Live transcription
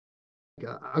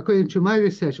according to my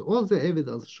research, all the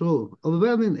evidence show,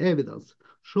 overwhelming evidence,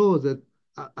 show that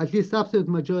at least absolute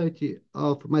majority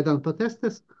of Maidan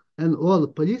protesters and all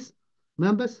police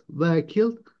members were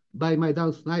killed by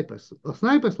Maidan snipers, or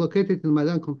snipers located in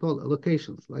Maidan control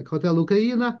locations like Hotel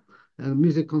Ukraina and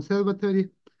Music Conservatory.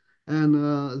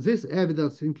 And this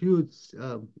evidence includes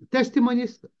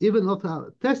testimonies, even of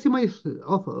testimonies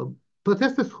of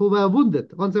protesters who were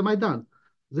wounded on the Maidan.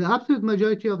 The absolute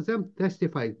majority of them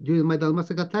testified during Maidan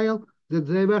Massacre trial that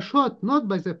they were shot not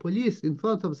by the police in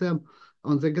front of them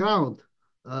on the ground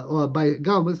or by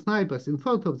government snipers in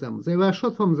front of them. They were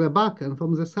shot from the back and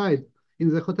from the side in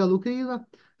the Hotel Ukraina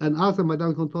and other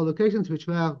Maidan control locations which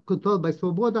were controlled by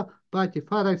Svoboda Party,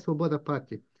 far-right Svoboda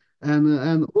Party.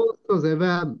 And also there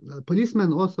were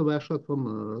policemen also were shot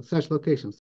from such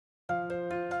locations.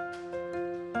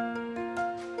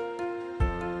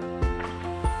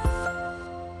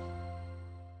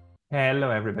 Hello,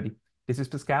 everybody. This is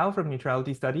Pascal from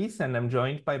Neutrality Studies, and I'm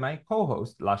joined by my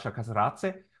co-host, Lasha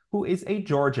Kasaradze, who is a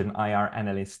Georgian IR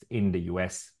analyst in the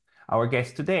US. Our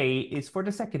guest today is for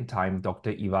the second time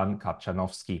Dr. Ivan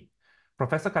Katchanovski.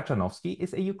 Professor Katchanovski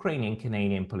is a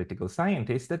Ukrainian-Canadian political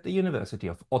scientist at the University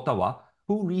of Ottawa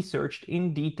who researched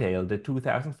in detail the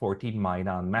 2014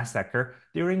 Maidan Massacre,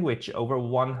 during which over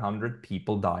 100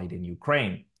 people died in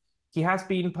Ukraine. He has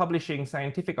been publishing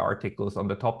scientific articles on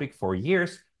the topic for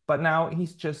years, but now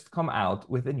he's just come out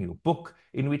with a new book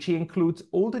in which he includes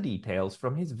all the details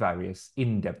from his various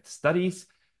in-depth studies.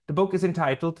 The book is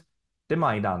entitled The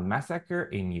Maidan Massacre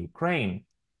in Ukraine,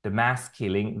 the mass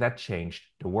killing that changed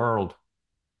the world.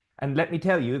 And let me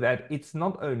tell you that it's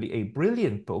not only a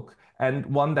brilliant book and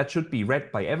one that should be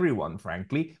read by everyone,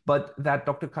 frankly, but that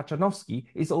Dr. Katchanovski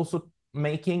is also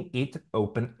making it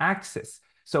open access.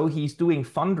 So he's doing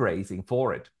fundraising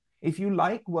for it. If you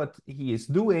like what he is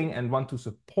doing and want to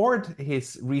support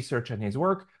his research and his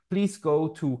work, please go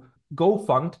to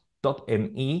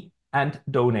gofund.me and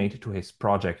donate to his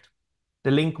project.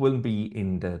 The link will be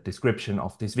in the description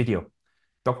of this video.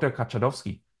 Dr.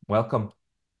 Katchanovski, welcome.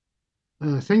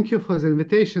 Thank you for the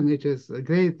invitation. It is a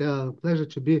great pleasure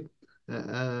to be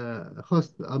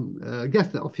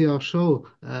guest of your show.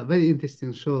 Very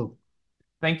interesting show.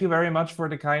 Thank you very much for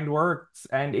the kind words.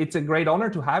 And it's a great honor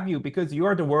to have you because you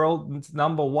are the world's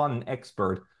 #1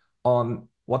 expert on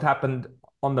what happened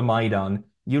on the Maidan.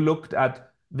 You looked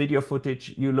at video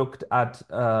footage, you looked at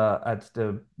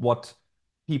what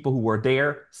people who were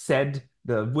there said,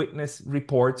 the witness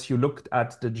reports, you looked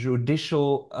at the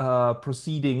judicial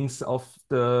proceedings of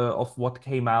what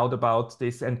came out about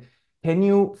this. And can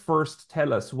you first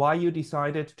tell us why you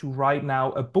decided to write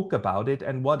now a book about it,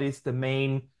 and what's the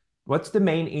main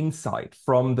insight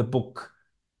from the book?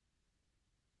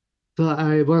 So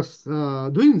I was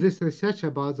doing this research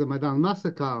about the Maidan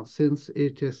Massacre since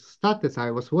it is started.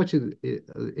 I was watching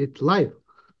it live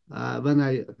when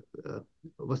I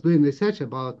was doing research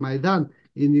about Maidan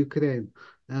in Ukraine.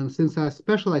 And since I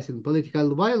specialize in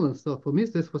political violence, so for me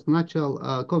this was natural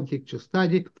conflict to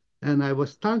study. And I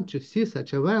was stunned to see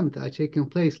such event taking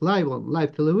place live on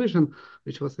live television,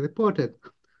 which was reported.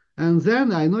 And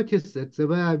then I noticed that there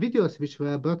were videos which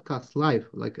were broadcast live,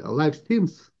 like live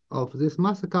streams of this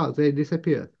massacre. They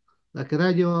disappeared. Like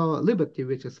Radio Liberty,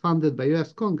 which is funded by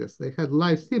US Congress, they had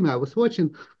live stream. I was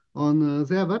watching on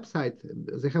their website.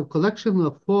 They have collection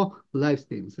of 4 live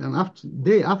streams. And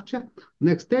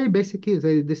next day, basically,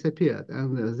 they disappeared.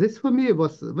 And this for me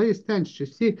was very strange to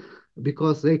see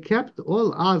because they kept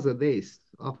all other days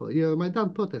of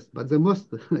Maidan protest, but the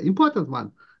most important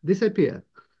one disappeared.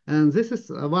 And this is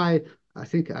why I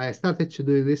think I started to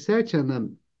do research,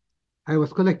 and I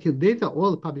was collecting data,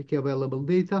 all publicly available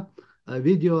data,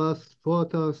 videos,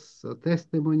 photos,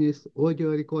 testimonies,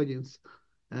 audio recordings,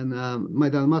 and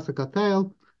Maidan Massacre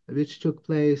trial, which took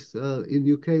place in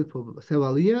Ukraine for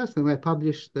several years. And I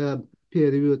published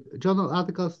peer-reviewed journal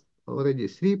articles, already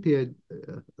 3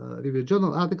 peer-reviewed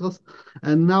journal articles.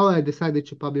 And now I decided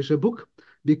to publish a book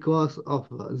because of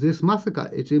this massacre,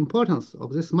 its importance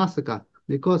of this massacre.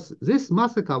 Because this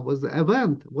massacre was the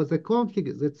event, was the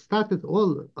conflict that started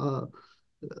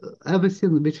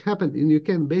everything which happened in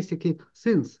Ukraine basically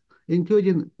since,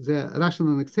 including the Russian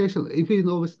annexation, including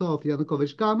overthrow of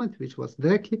Yanukovych government, which was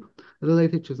directly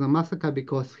related to the massacre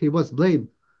because he was blamed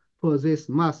for this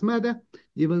mass murder.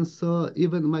 Even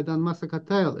Maidan Massacre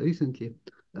trial recently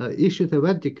issued a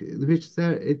verdict in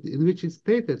which it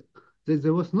stated that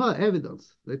there was no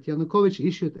evidence that Yanukovych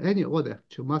issued any order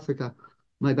to massacre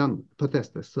Maidan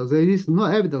protesters. So there is no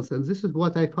evidence, and this is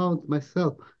what I found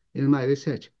myself in my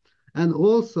research. And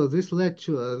also this led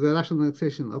to the Russian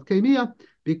annexation of Crimea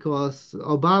because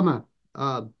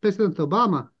President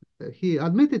Obama he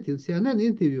admitted in CNN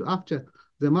interview after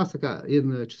the massacre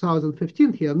in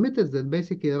 2015, he admitted that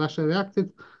basically Russia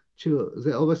reacted to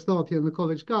the overthrow of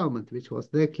Yanukovych government, which was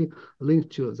directly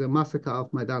linked to the massacre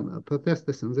of Maidan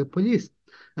protesters and the police.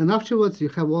 And afterwards, you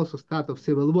have also start of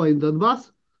civil war in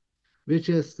Donbass, which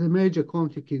is a major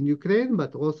conflict in Ukraine,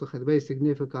 but also had very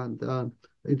significant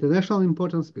international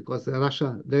importance because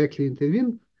Russia directly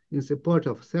intervened in support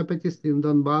of separatists in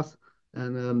Donbass,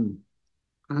 and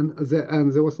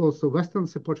there was also Western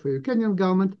support for Ukrainian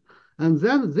government. And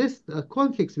then this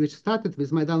conflicts, which started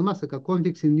with Maidan Massacre,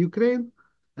 conflicts in Ukraine,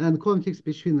 and conflicts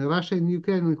between Russia and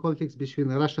Ukraine, and conflicts between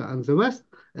Russia and the West,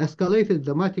 escalated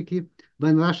dramatically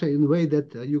when Russia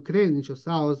invaded Ukraine in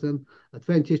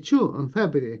 2022 on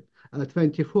February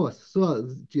 24th. So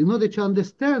in order to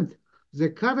understand the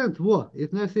current war,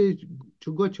 it's necessary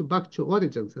to go back to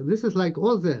origins. And this is like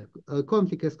all the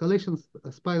conflict escalation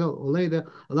spiral or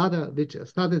ladder which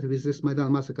started with this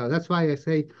Maidan massacre. That's why I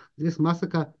say this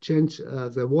massacre changed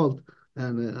the world,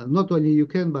 and not only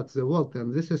Ukraine, but the world.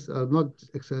 And this is not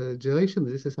exaggeration.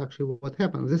 This is actually what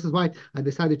happened. This is why I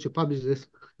decided to publish this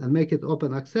and make it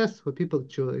open access for people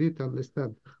to read and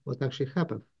understand what actually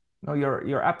happened. No,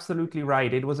 you're absolutely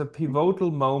right. It was a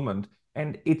pivotal moment.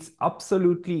 And it's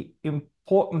absolutely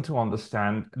important to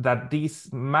understand that this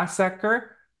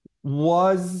massacre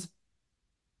was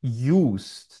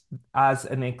used as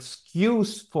an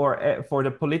excuse for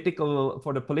the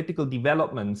political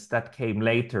developments that came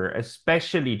later,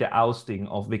 especially the ousting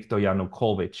of Viktor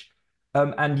Yanukovych.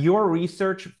 And your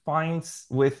research finds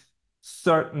with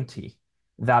certainty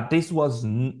that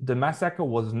the massacre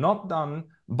was not done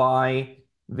by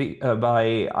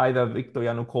either Viktor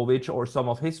Yanukovych or some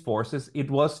of his forces. It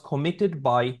was committed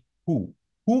by who?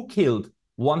 Who killed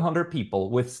 100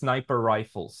 people with sniper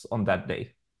rifles on that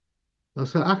day?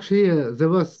 So actually, there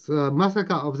was a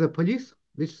massacre of the police,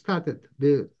 which started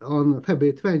on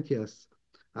February 20th,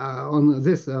 on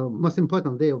this most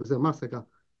important day of the massacre.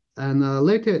 And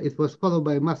later it was followed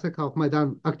by a massacre of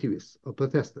Maidan activists or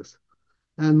protesters.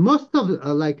 And most of,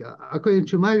 according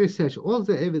to my research, all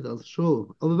the evidence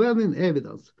show, overwhelming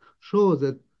evidence, show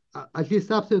that at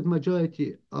least absolute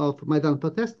majority of Maidan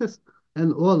protesters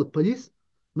and all police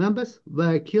members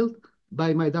were killed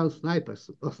by Maidan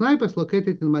snipers, or snipers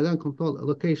located in Maidan control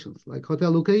locations, like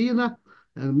Hotel Ukraina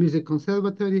and Music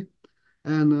Conservatory.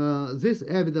 And this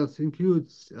evidence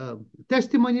includes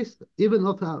testimonies, even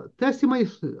of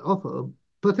testimonies of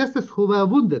protesters who were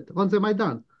wounded on the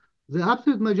Maidan. The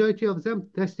absolute majority of them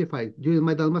testified during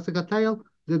Maidan massacre trial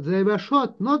that they were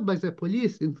shot not by the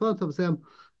police in front of them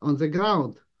on the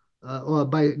ground or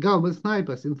by government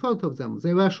snipers in front of them.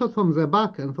 They were shot from the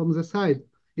back and from the side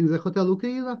in the Hotel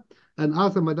Ukraina and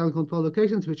other Maidan control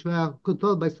locations which were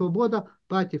controlled by Svoboda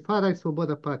Party, far-right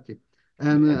Svoboda Party.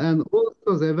 And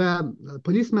also there were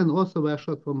policemen also were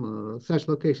shot from such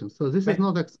locations. So this is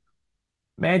not...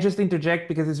 May I just interject,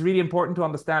 because it's really important to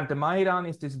understand the Maidan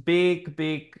is this big,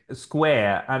 big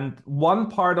square, and one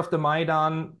part of the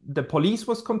Maidan, the police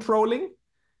was controlling,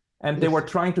 and they were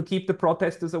trying to keep the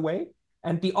protesters away.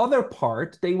 And the other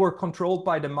part, they were controlled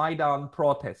by the Maidan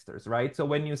protesters, right? So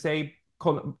when you say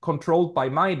controlled by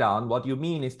Maidan, what you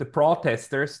mean is the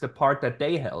protesters, the part that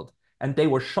they held, and they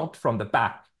were shot from the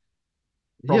back.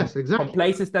 Yes, exactly. From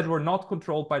places that were not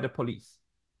controlled by the police.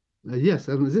 Yes,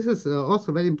 and this is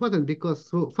also very important because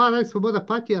far-right Svoboda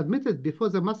Party admitted before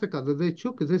the massacre that they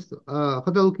took this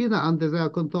Hotel Ukraina under their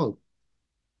control.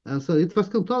 And so it was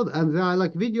controlled, and there are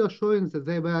like videos showing that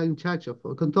they were in charge of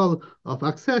control of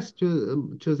access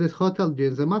to this hotel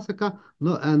during the massacre.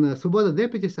 No, and Svoboda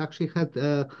deputies actually had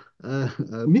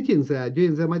meetings there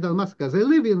during the Maidan massacre. They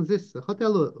live in this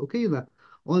Hotel Ukraina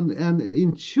and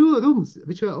in 2 rooms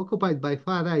which were occupied by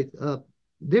far-right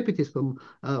deputies from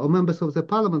or members of the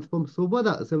parliament from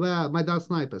Svoboda. They were Maidan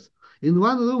snipers. In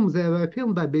one room, they were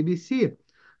filmed by BBC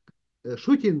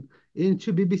shooting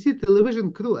into BBC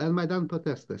television crew and Maidan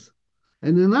protesters.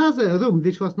 And another room,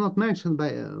 which was not mentioned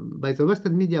by the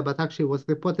Western media, but actually was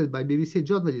reported by BBC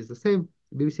journalists, the same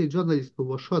BBC journalist who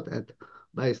was shot at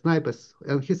by snipers.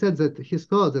 And he said that he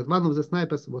saw that one of the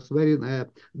snipers was wearing a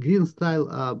green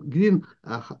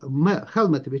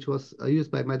helmet, which was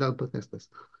used by Maidan protesters.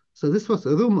 So this was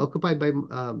a room occupied by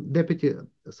Deputy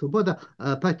Svoboda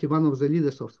Party, one of the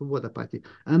leaders of Svoboda Party.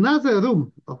 Another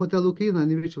room of Hotel Ukraina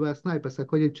in which were snipers,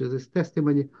 according to this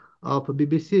testimony of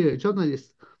BBC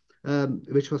journalist,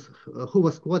 who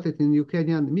was quoted in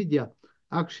Ukrainian media.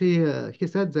 Actually, he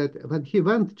said that when he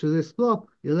went to this floor,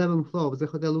 11th floor of the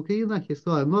Hotel Ukraina, he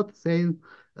saw a note saying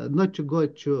not to go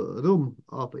to room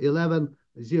of 11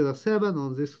 07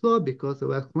 on this floor because there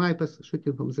were snipers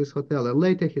shooting from this hotel. And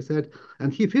later he said,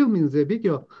 and he filmed in the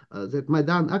video that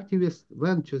Maidan activists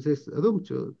went to this room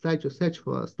to try to search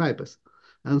for snipers.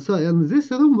 And this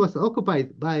room was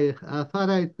occupied by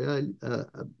far-right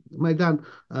Maidan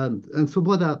and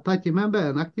Svoboda party member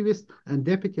and activist and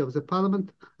deputy of the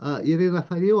parliament, Irina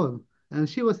Farion. And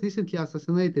she was recently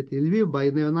assassinated in Lviv by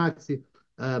a neo-Nazi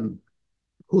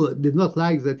who did not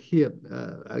like that he,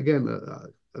 again,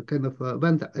 kind of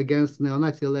went against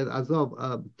neo-Nazi-led Azov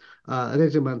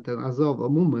regiment and Azov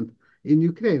movement in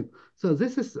Ukraine. So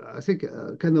this is, I think,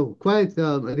 kind of quite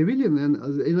revealing.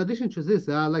 And in addition to this,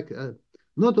 there are like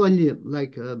not only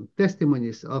like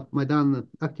testimonies of Maidan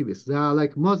activists, there are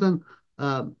like more than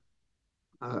uh,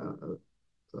 uh,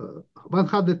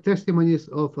 100 testimonies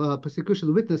of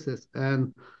prosecution witnesses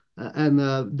and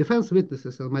defense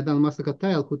witnesses on Maidan Massacre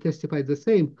trial who testified the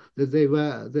same, that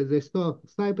they saw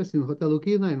snipers in Hotel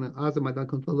Ukraina and other Maidan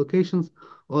control locations,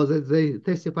 or that they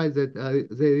testified that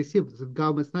they received, the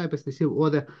government snipers received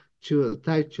order to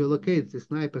try to locate the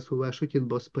snipers who were shooting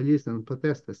both police and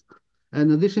protesters. And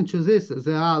in addition to this,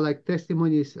 there are like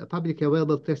testimonies, publicly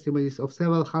available testimonies of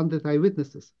several hundred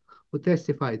eyewitnesses who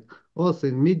testified also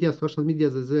in media, social media,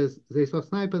 that they saw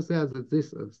snipers there, that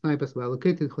these snipers were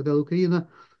located in Hotel Ukraina.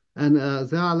 And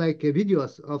there are like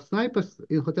videos of snipers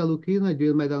in Hotel Ukraina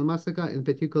during Maidan Massacre, in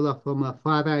particular from a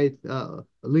far-right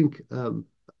link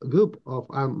group of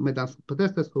Maidan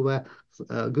protesters who were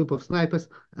a group of snipers.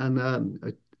 And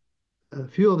a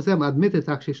few of them admitted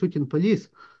actually shooting police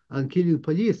and killing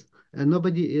police. And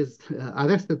nobody is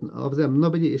arrested of them.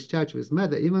 Nobody is charged with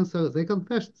murder. Even so, they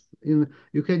confessed in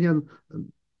Ukrainian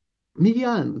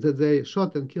media that they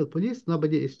shot and killed police.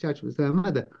 Nobody is charged with their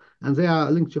murder. And they are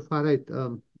linked to far-right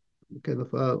kind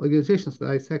of organizations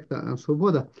like Sector and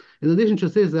Svoboda. In addition to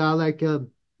this, there are like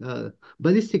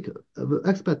ballistic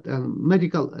expert and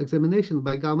medical examination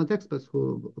by government experts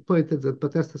who pointed that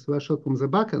protesters were shot from the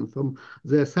back and from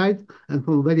the side and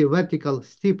from very vertical,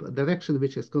 steep direction,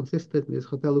 which is consistent with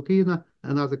Hotel Ukraina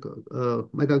and other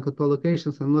Maidan control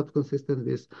locations, and not consistent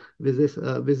with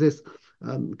this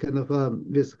kind of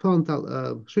with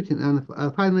frontal shooting. And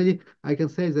finally, I can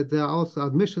say that there are also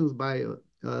admissions by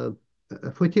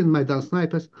 14 Maidan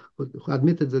snipers who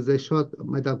admitted that they shot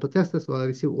Maidan protesters or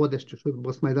received orders to shoot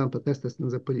both Maidan protesters and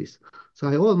the police. So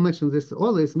I all mentioned this,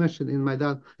 all is mentioned in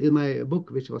my book,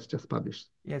 which was just published.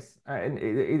 Yes, and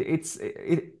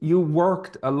you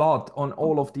worked a lot on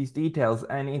all of these details,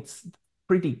 and it's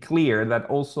pretty clear that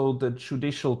also the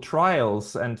judicial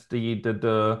trials and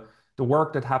the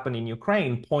work that happened in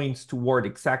Ukraine points toward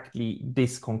exactly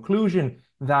this conclusion,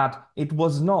 that it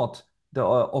was not the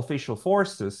official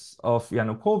forces of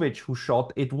Yanukovych who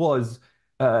shot. It was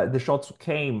the shots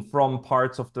came from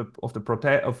parts of the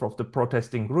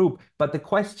protesting group. But the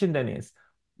question then is,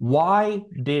 why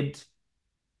did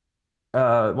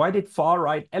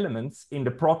far-right elements in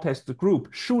the protest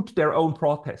group shoot their own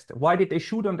protester? Why did they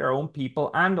shoot on their own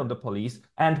people and on the police?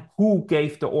 And who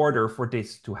gave the order for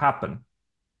this to happen?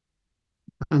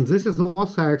 And this is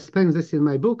also, I explain this in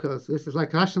my book, this is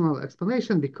like rational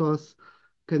explanation, because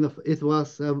kind of it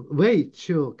was a way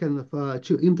to kind of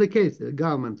to implicate the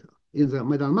government in the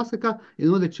Maidan massacre in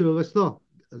order to restore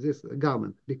this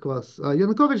government, because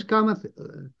Yanukovych government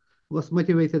was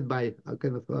motivated by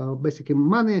kind of basically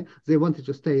money. They wanted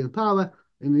to stay in power,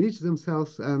 enrich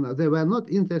themselves, and they were not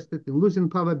interested in losing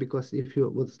power, because if you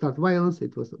would start violence,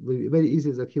 it was very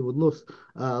easy that he would lose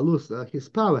his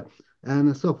power.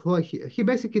 And so he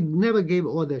basically never gave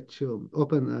order to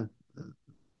open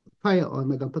fire on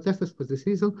Maidan protesters for this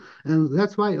reason, and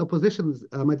that's why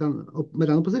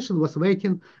Maidan opposition was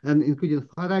waiting, and including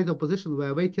far-right opposition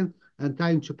were waiting and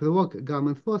trying to provoke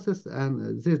government forces,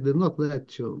 and this did not lead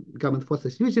to government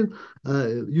forces using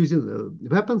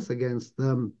weapons against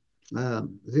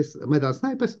these Maidan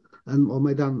snipers or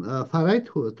Maidan far-right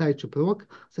who tried to provoke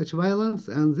such violence,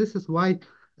 and this is why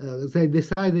they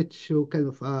decided to kind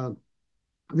of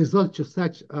resort to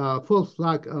such false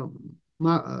flag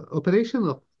operation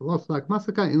of false flag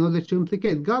massacre in order to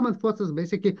implicate government forces,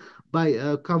 basically by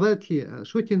covertly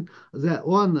shooting their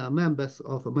own members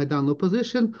of Maidan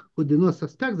opposition who did not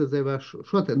suspect that they were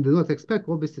shot and did not expect,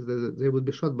 obviously, that they would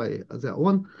be shot by their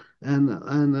own, and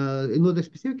in order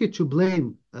specifically to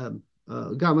blame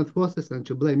government forces and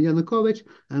to blame Yanukovych,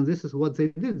 and this is what they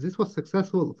did. This was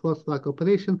successful false flag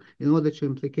operation in order to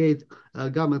implicate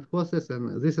government forces,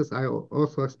 and this is, I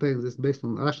also explain this based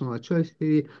on rational choice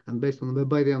theory and based on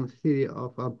Weberian theory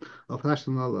of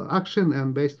rational action,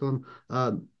 and based on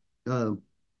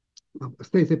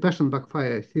state repression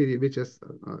backfire theory, which is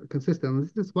consistent. And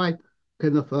this is why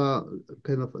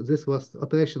this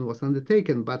operation was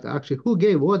undertaken, but actually who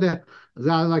gave order?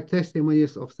 There are like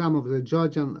testimonies of some of the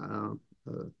Georgian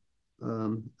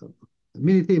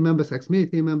military members,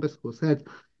 ex-military members, who said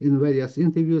in various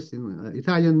interviews in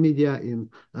Italian media, in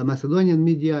Macedonian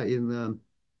media, in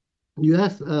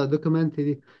US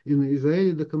documentary, in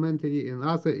Israeli documentary, in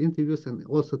other interviews, and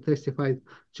also testified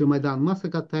to Maidan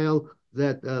Massacre trial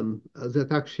that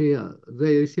actually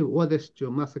they received orders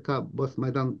to massacre both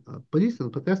Maidan police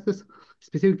and protesters,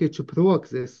 specifically to provoke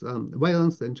this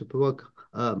violence and to provoke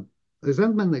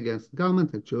resentment against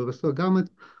government and to restore government.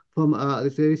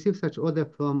 They received such order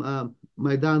from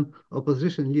Maidan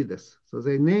opposition leaders. So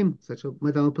they named such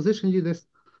Maidan opposition leaders,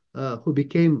 who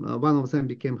became, one of them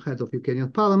became head of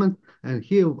Ukrainian parliament, and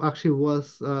he actually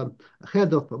was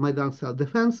head of Maidan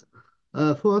self-defense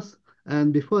force.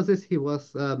 And before this, he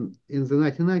was, in the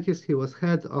 1990s, he was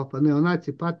head of a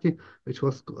neo-Nazi party, which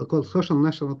was called Social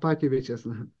National Party, which is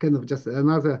kind of just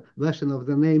another version of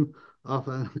the name of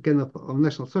a kind of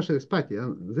National Socialist Party.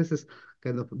 And this is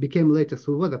kind of became later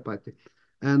Svoboda Party.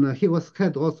 And he was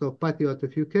head also of Patriot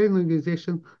of Ukraine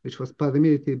organization, which was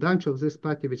paramilitary branch of this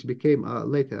party, which became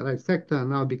later right sector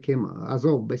and now became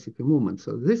Azov basically movement.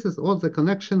 So this is all the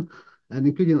connection, and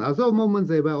including Azov movement.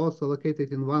 They were also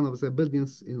located in one of the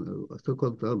buildings in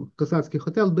so-called Kosatsky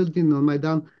Hotel building on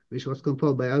Maidan, which was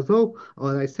controlled by Azov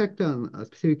or right sector, and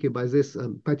specifically by this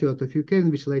Patriot of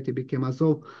Ukraine, which later became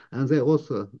Azov. And they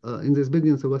also, in this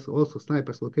building, there was also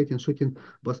snipers locating, shooting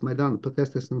both Maidan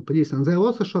protesters and police. And they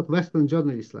also shot Western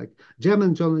journalists, like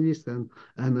German journalists, and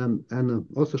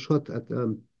also shot at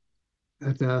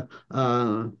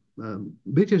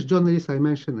British journalists I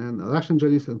mentioned, and Russian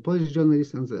journalists and Polish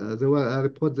journalists, and there were a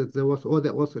report that there was order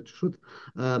also to shoot,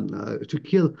 to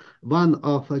kill one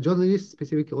of journalists,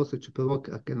 specifically also to provoke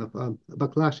a kind of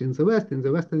backlash in the West, in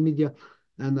the Western media,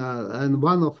 and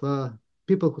one of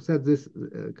people who said this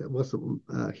was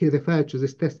he referred to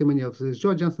this testimony of this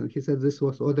Georgians, and he said this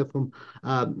was order from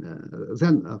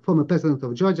then former president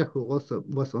of Georgia, who also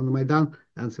was on Maidan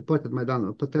and supported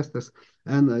Maidan protesters.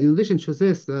 And in addition to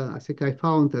this, I think I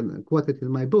found and quoted in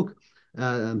my book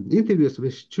interviews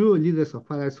with two leaders of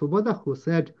Far-Right Svoboda, who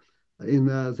said in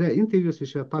their interviews,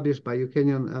 which were published by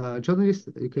Ukrainian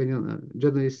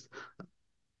journalists,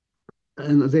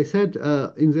 and they said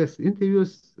in these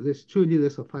interviews, these two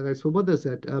leaders of Far-Right Svoboda,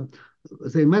 that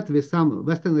they met with some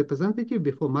Western representative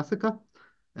before massacre,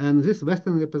 and this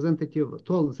Western representative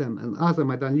told them and other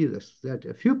Maidan leaders that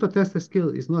a few protesters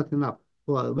killed is not enough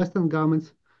for Western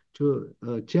governments to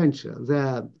change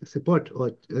their support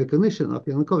or recognition of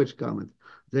Yanukovych government.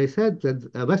 They said that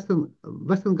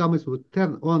Western governments would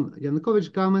turn on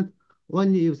Yanukovych government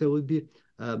only if there would be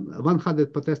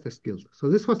 100 protesters killed. So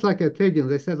this was like a trading.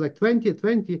 They said like 20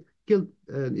 killed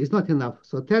is not enough.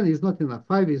 So 10 is not enough.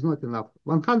 5 is not enough.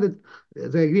 100,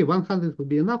 they agree 100 would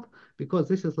be enough because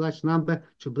this is a large number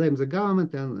to blame the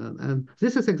government. And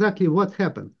this is exactly what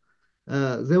happened.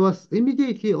 There was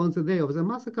immediately on the day of the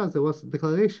massacre, there was a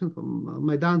declaration from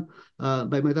Maidan,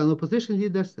 by Maidan opposition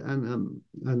leaders and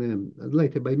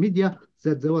later by media,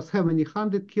 that there was how many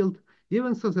hundred killed.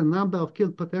 Even so, the number of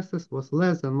killed protesters was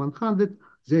less than 100.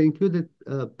 They included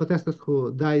protesters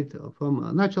who died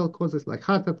from natural causes like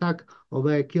heart attack, or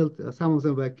were killed. Some of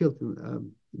them were killed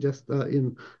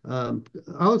in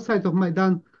outside of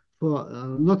Maidan for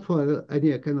not for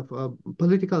any kind of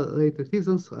political related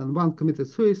reasons. And one committed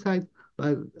suicide,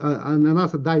 and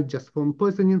another died just from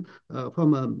poisoning,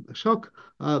 from shock.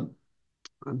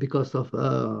 Because of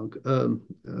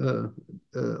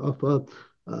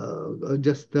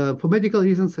just for medical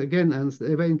reasons again, and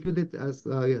they were included as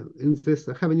in this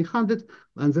Heavenly 100,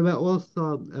 and there were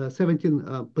also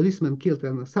 17 policemen killed,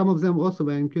 and some of them also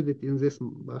were included in this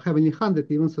Heavenly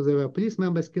 100, even so there were police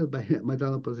members killed by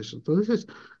Maidan opposition. So this is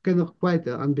kind of quite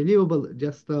unbelievable,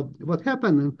 just what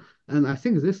happened, and I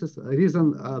think this is a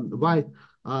reason why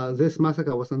this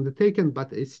massacre was undertaken,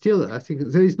 but it's still, I think,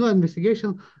 there is no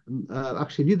investigation.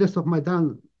 Actually, leaders of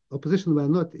Maidan opposition were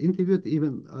not interviewed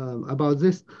even about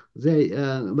this. They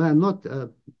were not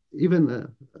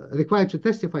even required to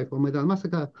testify for Maidan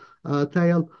massacre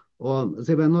trial, or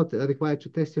they were not required to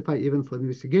testify even for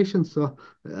investigation. So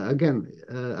again,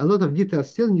 a lot of details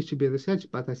still need to be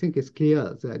researched, but I think it's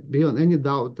clear that beyond any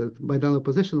doubt that Maidan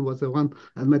opposition was the one,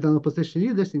 and Maidan opposition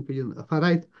leaders, including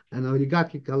far-right and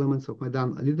oligarchic elements of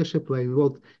Maidan leadership, were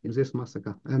involved in this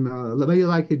massacre. And very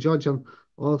likely Georgian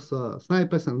also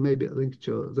snipers, and maybe linked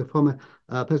to the former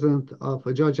president of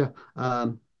Georgia,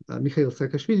 Mikhail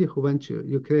Saakashvili, who went to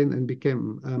Ukraine and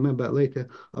became a member later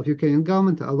of Ukrainian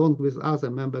government, along with other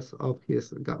members of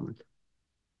his government.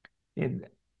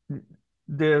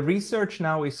 The research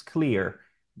now is clear.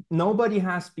 nobody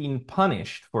has been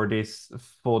punished for this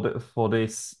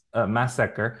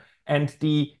massacre, and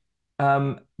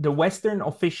the Western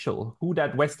official, who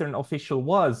that Western official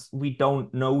was, we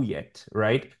don't know yet,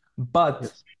 right? But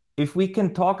Yes. if we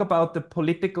can talk about the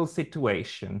political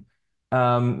situation,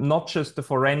 not just the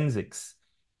forensics,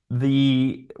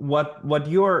 what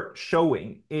you're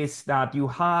showing is that you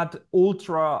had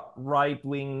ultra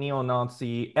right-wing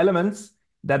neo-Nazi elements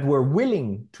that were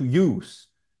willing to use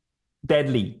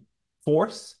deadly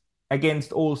force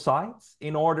against all sides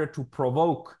in order to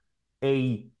provoke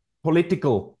a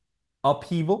political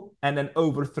upheaval and an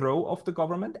overthrow of the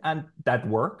government, and that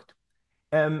worked.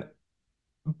 Um,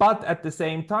 but at the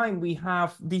same time, we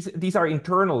have these are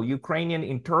internal Ukrainian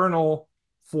internal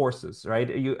forces, right?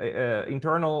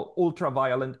 Internal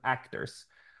ultra-violent actors.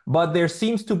 But there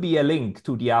seems to be a link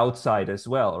to the outside as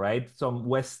well, right? Some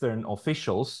Western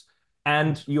officials.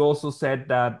 And you also said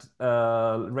that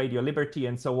Radio Liberty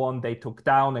and so on, they took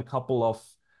down a couple of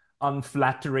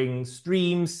unflattering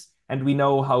streams. And we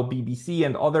know how BBC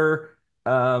and other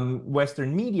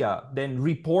Western media then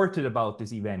reported about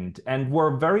this event and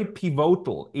were very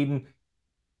pivotal in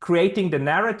creating the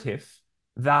narrative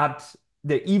that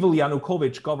the evil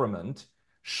Yanukovych government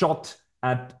shot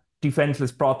at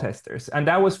defenseless protesters. And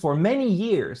that was for many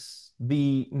years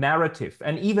the narrative.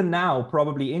 And even now,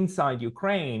 probably inside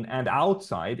Ukraine and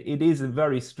outside, it is a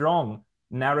very strong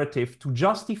narrative to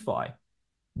justify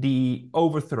the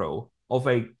overthrow of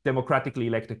a democratically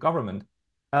elected government.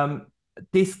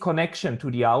 This connection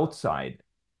to the outside,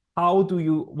 what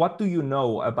do you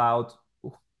know about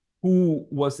who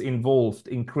was involved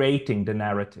in creating the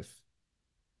narrative?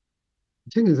 I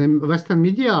think the Western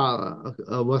media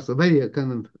was a very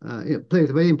played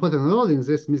a very important role in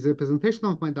this misrepresentation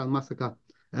of Maidan massacre,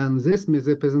 and this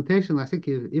misrepresentation, I think,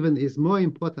 even is more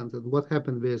important than what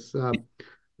happened with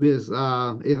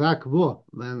Iraq war,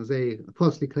 when they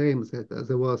falsely claimed that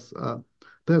there was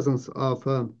presence of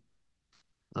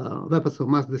weapons of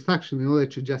mass destruction in order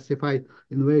to justify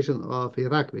invasion of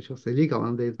Iraq, which was illegal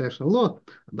under international law,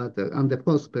 but under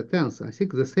false pretense. I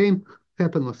think the same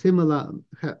happened, or similar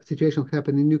situation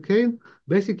happened in Ukraine.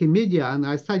 Basically, media, and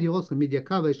I study also media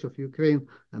coverage of Ukraine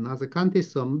and other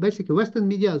countries. So basically, Western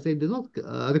media, they did not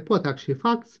report actually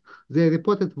facts. They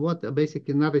reported what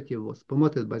basically narrative was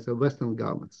promoted by the Western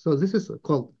government. So this is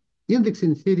called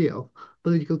indexing theory of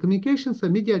political communication. So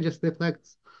media just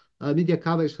reflects media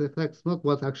coverage reflects not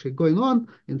what's actually going on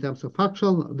in terms of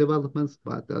factual developments,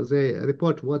 but they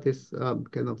report what is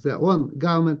kind of their own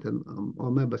government and or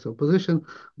members of opposition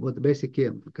would basically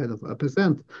kind of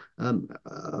present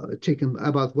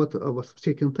about what was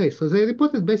taking place. So they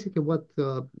reported basically what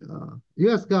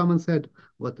U.S. government said,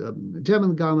 what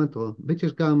German government or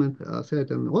British government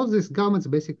said, and all these governments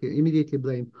basically immediately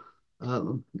blame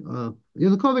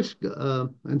Yanukovych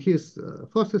and his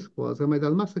forces for the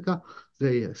Maidan massacre.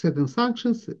 They set in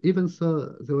sanctions, even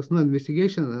so there was no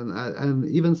investigation, and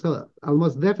even so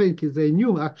almost definitely they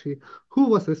knew actually who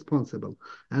was responsible.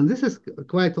 And this is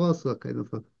quite also kind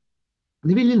of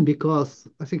revealing, because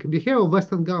I think the behavior of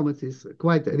Western governments is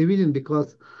quite revealing,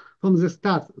 because from the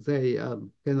start they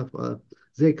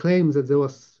they claim that there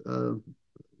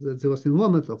was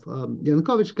involvement of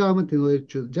Yanukovych government in order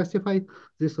to justify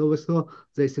this overthrow.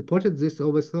 They supported this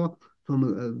overthrow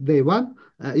from day one.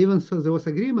 Even so, there was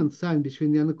agreement signed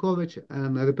between Yanukovych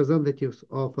and representatives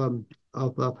of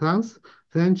France,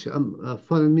 French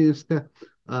foreign minister,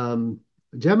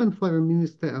 German foreign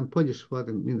minister, and Polish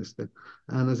foreign minister.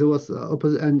 And there was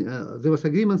there was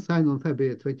agreement signed on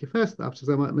February 21st after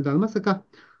the Maidan massacre,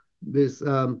 with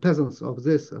presence of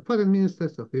these foreign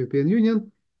ministers of the European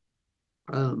Union,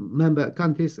 member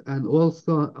countries, and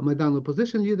also Maidan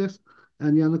opposition leaders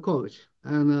and Yanukovych.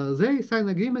 And they signed an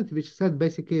agreement which said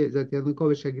basically that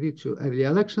Yanukovych agreed to early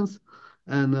elections,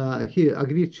 and he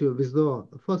agreed to withdraw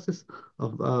forces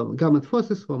of government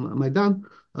forces from Maidan,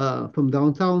 from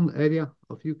downtown area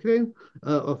of Ukraine,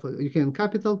 of Ukraine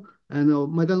capital. And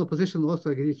Maidan opposition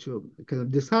also agreed to kind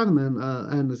of disarm,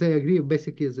 and they agree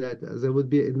basically that there would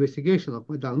be investigation of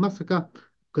Maidan massacre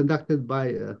conducted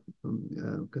by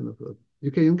kind of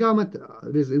Ukrainian government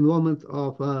with involvement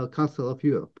of Council of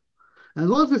Europe. And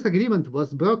all this agreement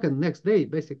was broken next day,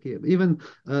 basically, even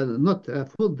not a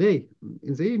full day.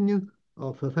 In the evening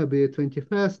of February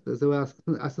 21st, there were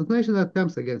assassination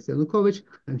attempts against Yanukovych,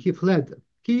 and he fled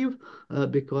Kiev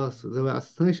because there were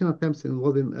assassination attempts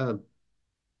involving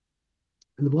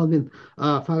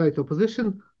far-right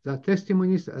opposition. There are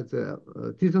testimonies at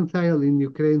the Treason trial in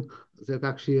Ukraine that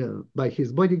actually by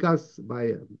his bodyguards,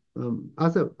 by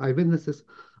other eyewitnesses,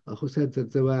 who said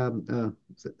that there were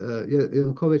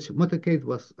Yanukovych motorcade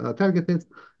was targeted,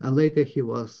 and later he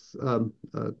was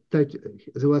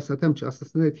there was attempt to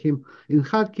assassinate him in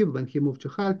Kharkiv when he moved to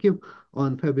Kharkiv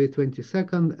on February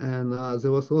 22nd, and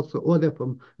there was also order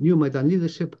from new Maidan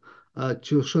leadership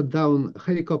to shoot down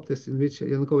helicopters in which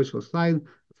Yanukovych was flying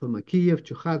from Kiev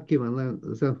to Kharkiv and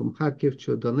then from Kharkiv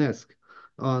to Donetsk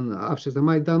after the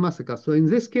Maidan massacre. So in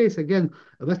this case, again,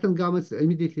 Western governments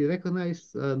immediately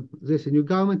recognized this new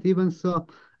government. Even so,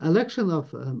 election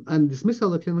of and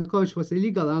dismissal of Yanukovych was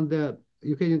illegal under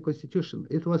Ukrainian constitution.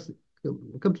 It was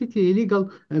completely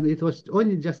illegal, and it was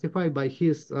only justified by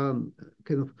his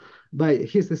by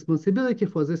his responsibility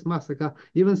for this massacre.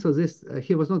 Even so, this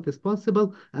he was not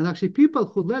responsible, and actually people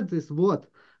who led this vote.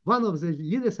 One of the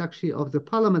leaders actually of the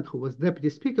parliament, who was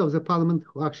deputy speaker of the parliament,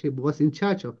 who actually was in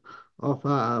charge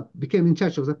became in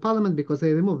charge of the parliament because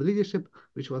they removed leadership,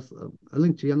 which was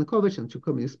linked to Yanukovych and to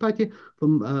Communist Party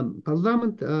from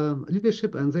parliament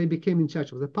leadership, and they became in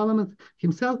charge of the parliament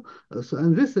himself.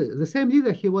 And this the same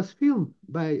leader, he was filmed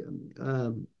by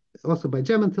also by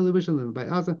German television and by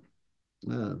other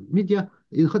media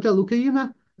in Hotel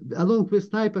Ukraina, along with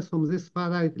snipers from this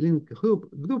far-right link group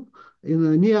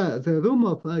near the room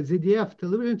of ZDF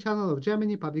television channel of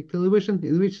Germany, public television,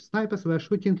 in which snipers were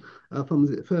shooting from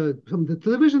the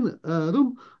television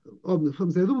room,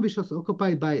 from the room which was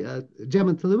occupied by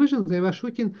German television. They were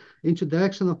shooting into the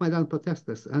direction of Maidan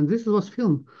protesters, and this was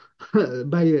filmed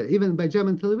even by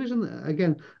German television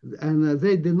again, and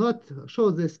they did not show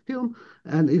this film,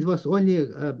 and it was only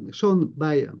shown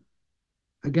by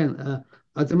again,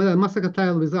 at the Maidan Massacre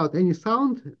trial without any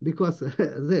sound, because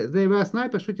they were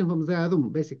snipers shooting from their room,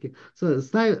 basically. So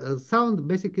sound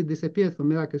basically disappeared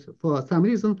from Iraq for some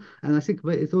reason, and I think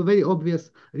it's a very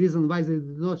obvious reason why they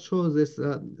did not show this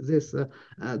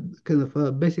kind of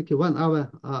basically 1 hour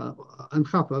and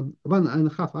one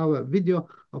and a half hour video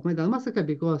of Maidan Massacre,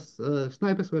 because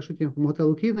snipers were shooting from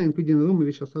Hotel Ukraina, including a room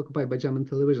which was occupied by German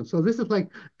television. So this is like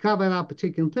cover-up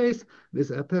taking place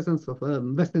with a presence of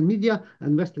Western media,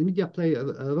 and Western media play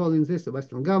a role in this,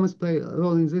 Western governments play a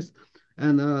role in this,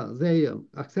 and they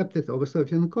accepted overthrow of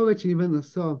Yanukovych, even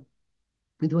so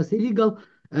it was illegal,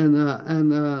 and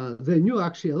they knew,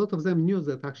 actually a lot of them knew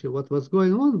that actually what was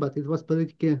going on, but it was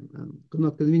politically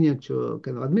not convenient to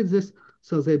kind of admit this,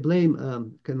 so they blame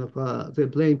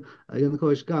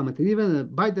Yanukovych government. And even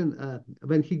Biden,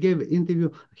 when he gave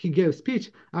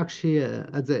speech actually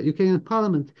at the Ukrainian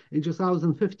parliament in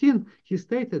 2015, he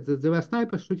stated that there were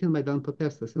snipers shooting Maidan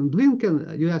protesters. And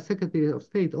Blinken, U.S. Secretary of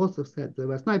State, also said there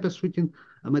were snipers shooting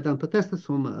Maidan protesters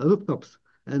from rooftops.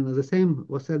 And the same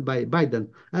was said by Biden.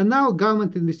 And now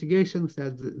government investigation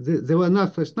said there were no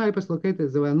such snipers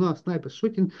located, there were no snipers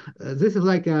shooting. This is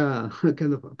like a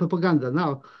kind of propaganda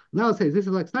now. Now say this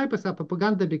is like snipers are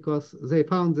propaganda, because they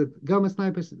found that government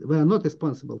snipers were not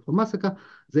responsible for massacre.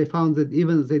 They found that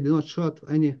even they did not shoot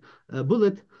any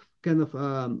bullet kind of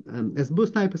SBU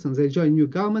snipers, and they joined new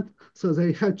government. So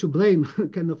they had to blame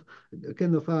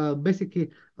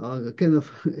basically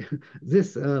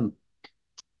this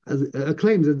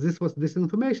claims that this was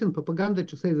disinformation, propaganda,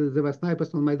 to say that there were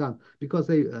snipers on Maidan, because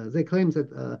they claim that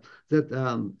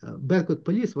Berkut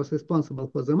police was responsible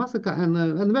for the massacre,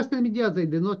 and Western media, they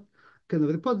did not kind of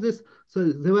report this.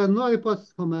 So there were no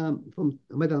reports from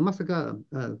Maidan massacre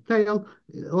trial.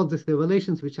 All these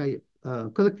revelations, which I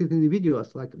collected in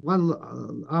videos, like 1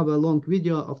 hour long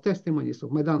video of testimonies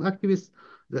of Maidan activists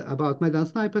about Maidan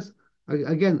snipers.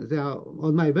 Again, they are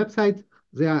on my website.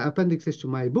 They are appendixes to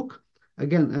my book.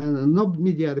 Again, no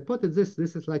media reported this.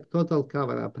 This is like total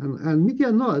cover-up. And media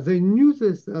know, they knew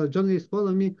this, journalists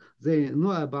follow me, they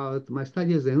know about my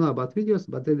studies, they know about videos,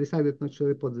 but they decided not to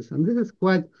report this. And this is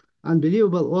quite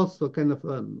unbelievable also, kind of,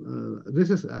 this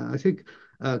is, I think,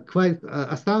 quite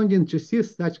astounding to see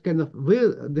such kind of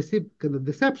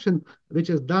deception, which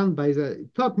is done by the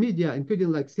top media,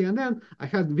 including like CNN. I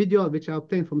had video which I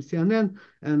obtained from CNN,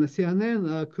 and the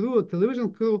CNN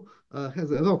television crew,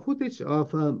 has raw footage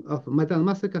of Maidan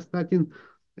massacre starting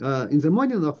in the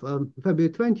morning of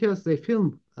February 20th. They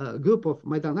filmed a group of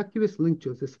Maidan activists linked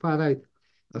to this far-right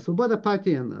Svoboda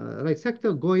party and right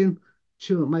sector going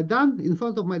to Maidan, in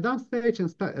front of Maidan stage,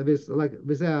 and start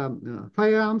with their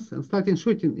firearms, and starting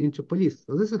shooting into police.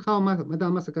 So this is how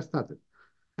Maidan massacre started.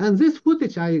 And this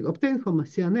footage I obtained from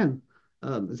CNN.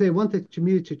 They wanted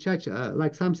me to charge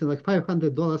like something like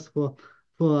 $500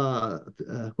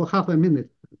 for half a minute,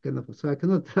 kind of. So I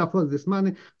cannot afford this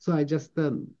money. So I just,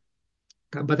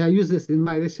 but I use this in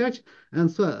my research, and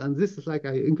this is like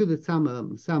I included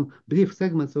some brief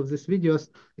segments of these videos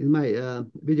in my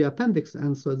video appendix.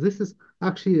 And so this is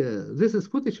actually this is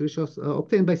footage which was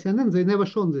obtained by CNN. They never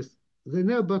shown this They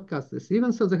never broadcast this.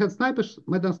 Even so, they had snipers,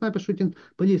 Maidan snipers shooting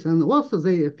police, and also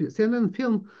they CNN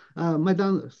film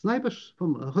Maidan snipers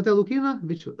from Hotel Lukina,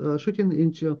 which shooting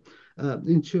into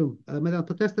Maidan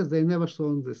protesters. They never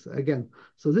shown this again.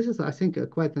 So this is, I think,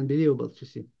 quite unbelievable to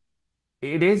see.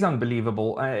 It is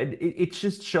unbelievable. It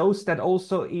just shows that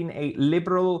also in a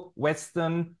liberal,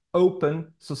 Western,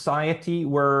 open society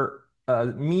where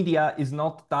media is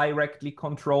not directly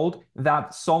controlled,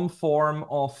 that some form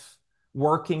of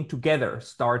working together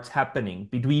starts happening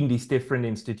between these different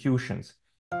institutions.